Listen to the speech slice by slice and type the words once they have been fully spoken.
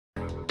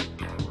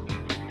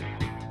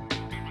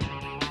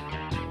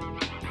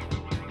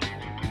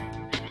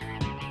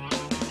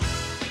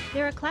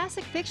They're a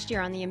classic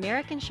fixture on the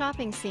American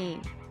shopping scene,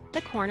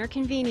 the corner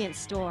convenience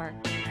store.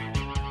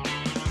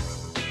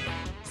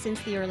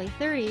 Since the early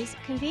 30s,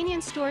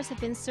 convenience stores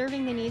have been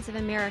serving the needs of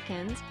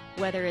Americans,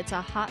 whether it's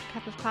a hot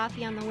cup of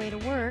coffee on the way to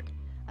work,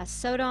 a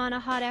soda on a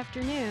hot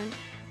afternoon,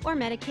 or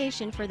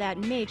medication for that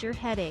major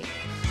headache.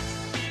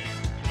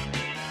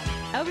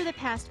 Over the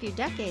past few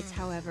decades,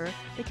 however,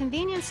 the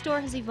convenience store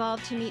has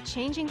evolved to meet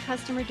changing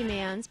customer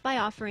demands by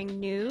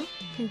offering new,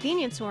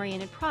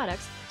 convenience-oriented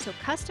products so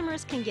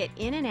customers can get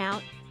in and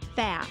out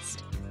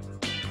fast.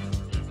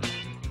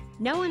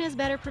 No one is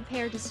better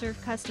prepared to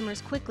serve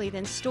customers quickly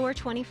than Store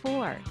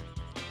 24.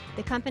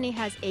 The company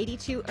has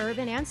 82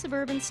 urban and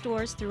suburban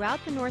stores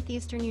throughout the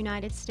northeastern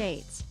United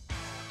States.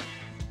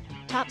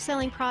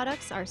 Top-selling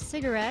products are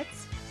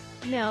cigarettes,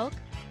 milk,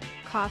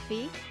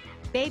 coffee,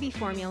 baby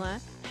formula,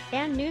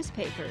 and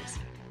newspapers,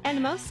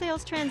 and most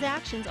sales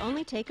transactions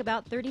only take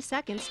about 30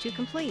 seconds to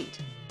complete.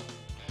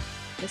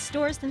 The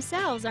stores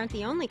themselves aren't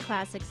the only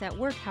classics at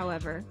work,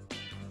 however.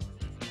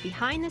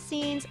 Behind the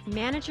scenes,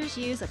 managers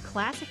use a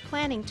classic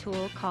planning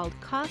tool called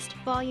Cost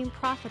Volume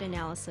Profit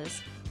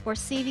Analysis, or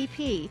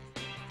CVP,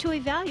 to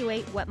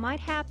evaluate what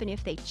might happen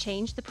if they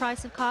change the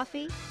price of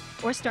coffee,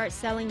 or start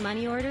selling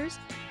money orders,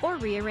 or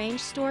rearrange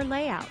store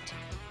layout.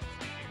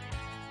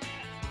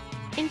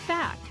 In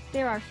fact,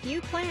 there are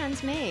few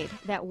plans made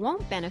that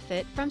won't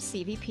benefit from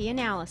CVP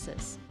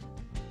analysis.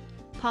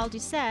 Paul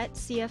Doucette,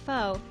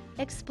 CFO,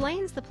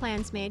 explains the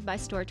plans made by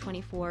Store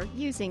 24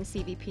 using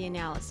CVP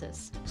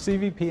analysis.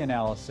 CVP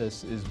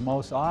analysis is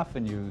most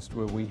often used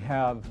where we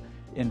have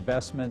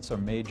investments or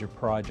major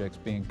projects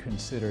being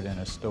considered in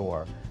a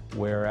store,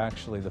 where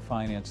actually the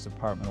finance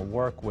department will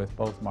work with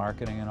both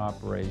marketing and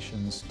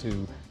operations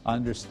to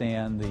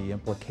understand the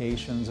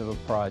implications of a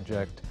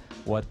project,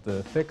 what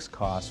the fixed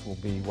costs will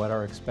be, what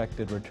our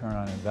expected return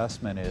on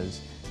investment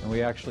is, and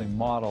we actually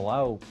model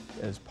out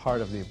as part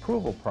of the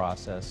approval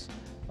process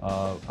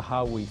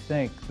how we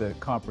think the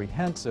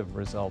comprehensive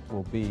result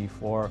will be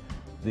for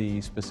the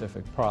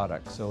specific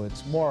product. So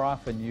it's more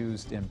often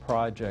used in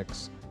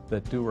projects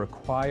that do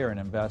require an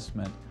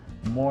investment,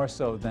 more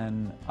so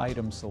than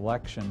item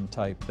selection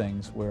type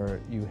things where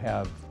you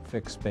have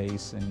fixed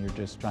space and you're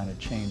just trying to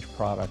change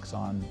products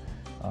on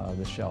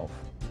the shelf.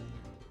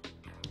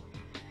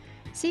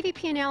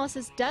 CVP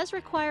analysis does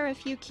require a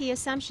few key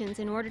assumptions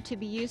in order to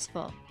be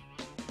useful.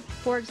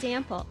 For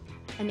example,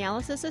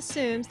 analysis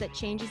assumes that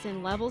changes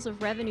in levels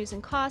of revenues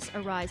and costs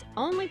arise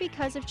only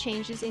because of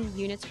changes in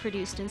units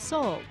produced and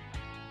sold,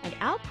 and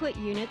output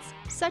units,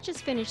 such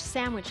as finished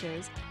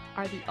sandwiches,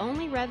 are the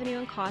only revenue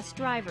and cost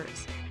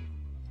drivers.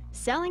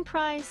 Selling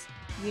price,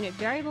 unit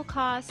variable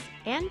costs,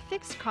 and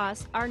fixed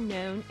costs are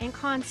known and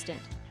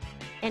constant,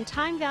 and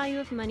time value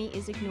of money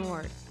is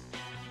ignored.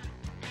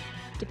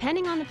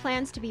 Depending on the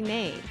plans to be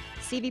made,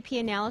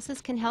 CVP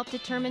analysis can help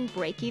determine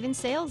break-even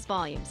sales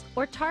volumes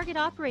or target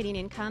operating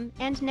income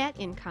and net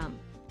income.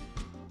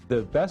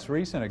 The best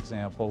recent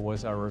example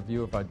was our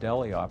review of our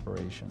deli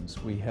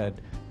operations. We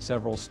had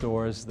several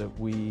stores that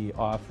we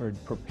offered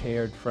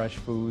prepared fresh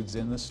foods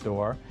in the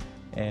store,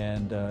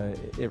 and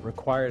it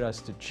required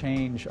us to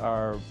change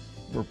our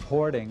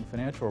reporting,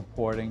 financial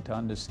reporting, to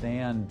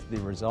understand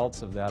the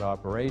results of that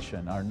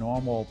operation. Our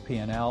normal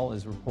P&L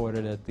is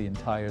reported at the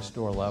entire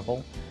store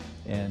level,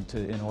 and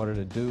in order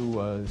to do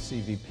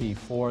CVP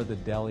for the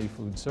deli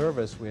food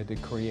service, we had to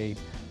create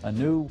a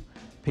new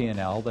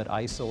P&L that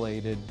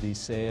isolated the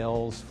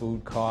sales,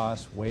 food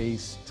costs,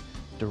 waste,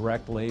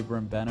 direct labor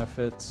and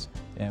benefits,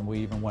 and we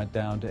even went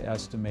down to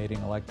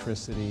estimating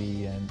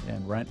electricity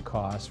and rent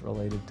costs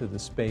related to the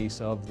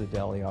space of the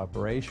deli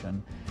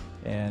operation.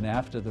 And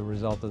after the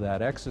result of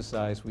that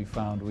exercise, we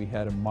found we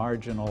had a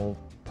marginal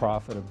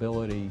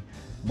profitability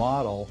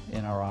model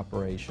in our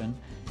operation,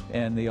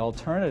 and the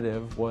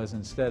alternative was,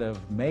 instead of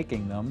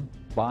making them,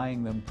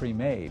 buying them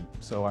pre-made.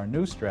 So our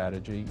new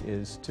strategy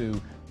is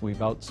we've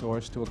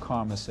outsourced to a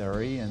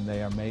commissary, and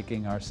they are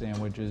making our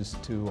sandwiches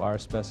to our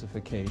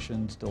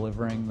specifications,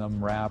 delivering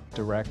them wrapped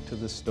direct to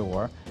the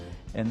store.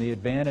 And the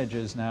advantage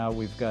is now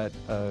we've got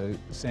a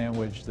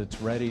sandwich that's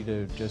ready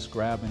to just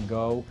grab and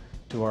go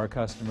to our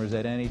customers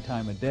at any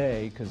time of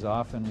day, because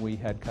often we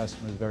had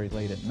customers very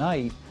late at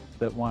night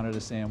that wanted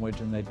a sandwich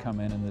and they'd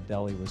come in and the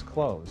deli was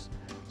closed.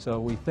 So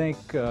we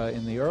think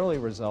in the early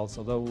results,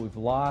 although we've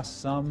lost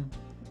some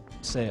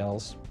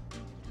sales,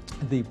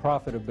 the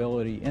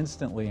profitability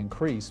instantly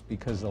increased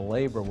because the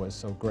labor was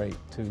so great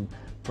to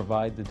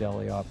provide the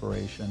deli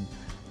operation.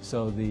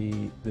 So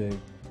the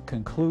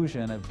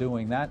conclusion of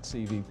doing that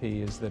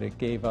CVP is that it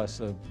gave us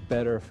a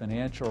better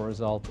financial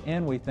result,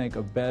 and we think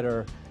a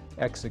better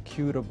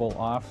executable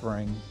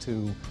offering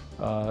to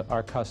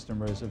our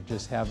customers of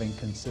just having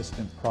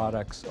consistent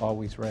products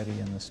always ready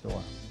in the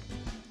store.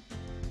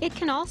 It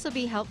can also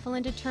be helpful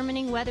in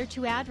determining whether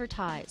to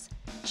advertise,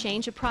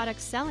 change a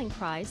product's selling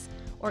price,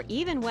 or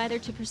even whether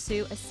to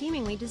pursue a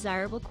seemingly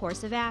desirable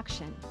course of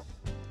action.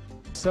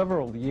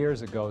 Several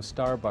years ago,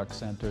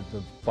 Starbucks entered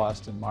the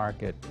Boston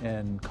market,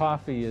 and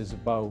coffee is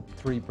about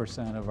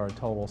 3% of our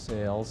total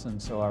sales,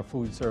 and so our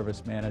food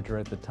service manager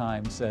at the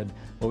time said,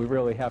 well, we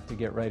really have to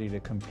get ready to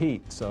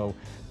compete. So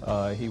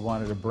he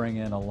wanted to bring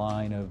in a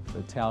line of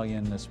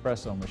Italian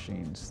espresso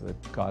machines that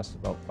cost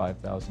about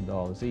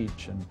 $5,000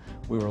 each, and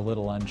we were a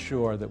little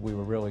unsure that we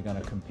were really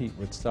going to compete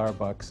with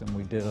Starbucks, and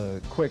we did a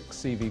quick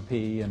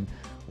CVP, and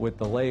with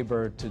the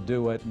labor to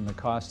do it and the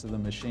cost of the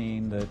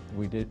machine, that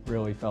we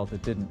really felt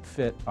it didn't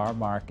fit our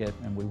market,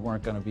 and we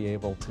weren't going to be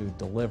able to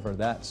deliver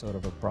that sort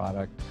of a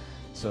product,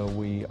 so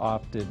we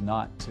opted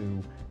not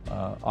to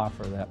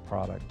offer that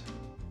product.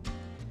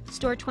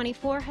 Store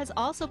 24 has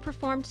also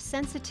performed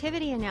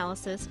sensitivity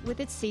analysis with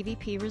its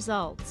CVP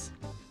results.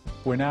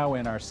 We're now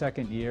in our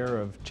second year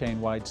of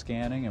chain-wide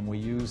scanning, and we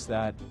use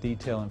that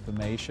detailed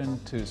information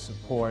to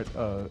support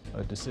a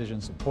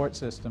decision support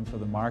system for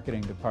the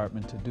marketing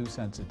department to do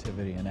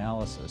sensitivity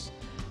analysis.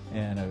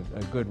 And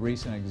a good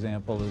recent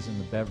example is in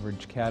the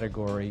beverage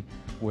category,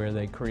 where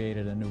they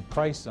created a new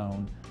price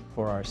zone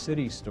for our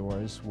city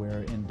stores,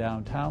 where in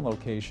downtown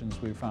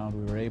locations we found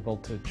we were able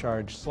to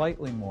charge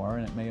slightly more,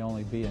 and it may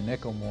only be a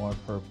nickel more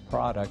per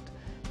product.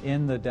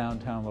 In the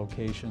downtown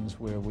locations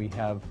where we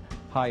have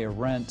higher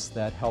rents,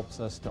 that helps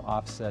us to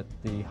offset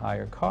the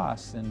higher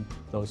costs in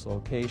those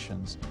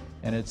locations.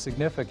 And it's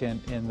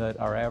significant in that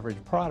our average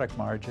product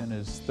margin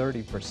is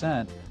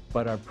 30%,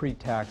 but our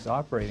pre-tax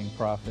operating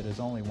profit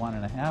is only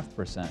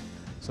 1.5%.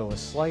 So a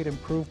slight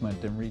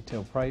improvement in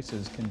retail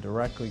prices can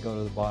directly go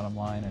to the bottom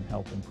line and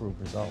help improve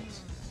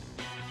results.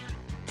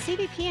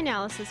 CVP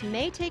analysis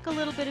may take a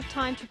little bit of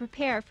time to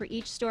prepare for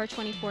each Store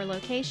 24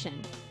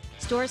 location.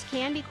 Stores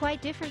can be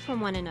quite different from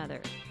one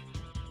another.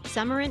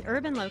 Some are in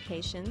urban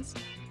locations,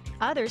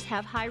 others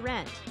have high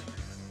rent.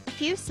 A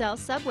few sell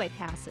subway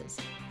passes.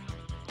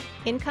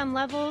 Income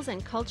levels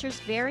and cultures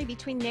vary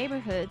between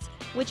neighborhoods,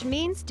 which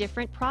means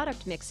different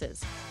product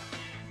mixes.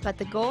 But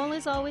the goal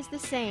is always the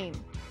same.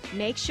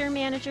 Make sure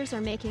managers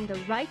are making the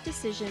right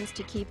decisions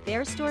to keep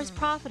their stores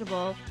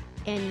profitable,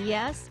 and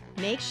yes,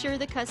 make sure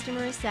the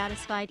customer is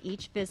satisfied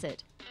each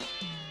visit.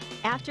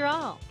 After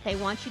all, they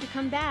want you to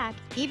come back,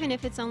 even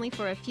if it's only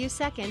for a few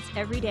seconds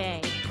every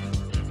day.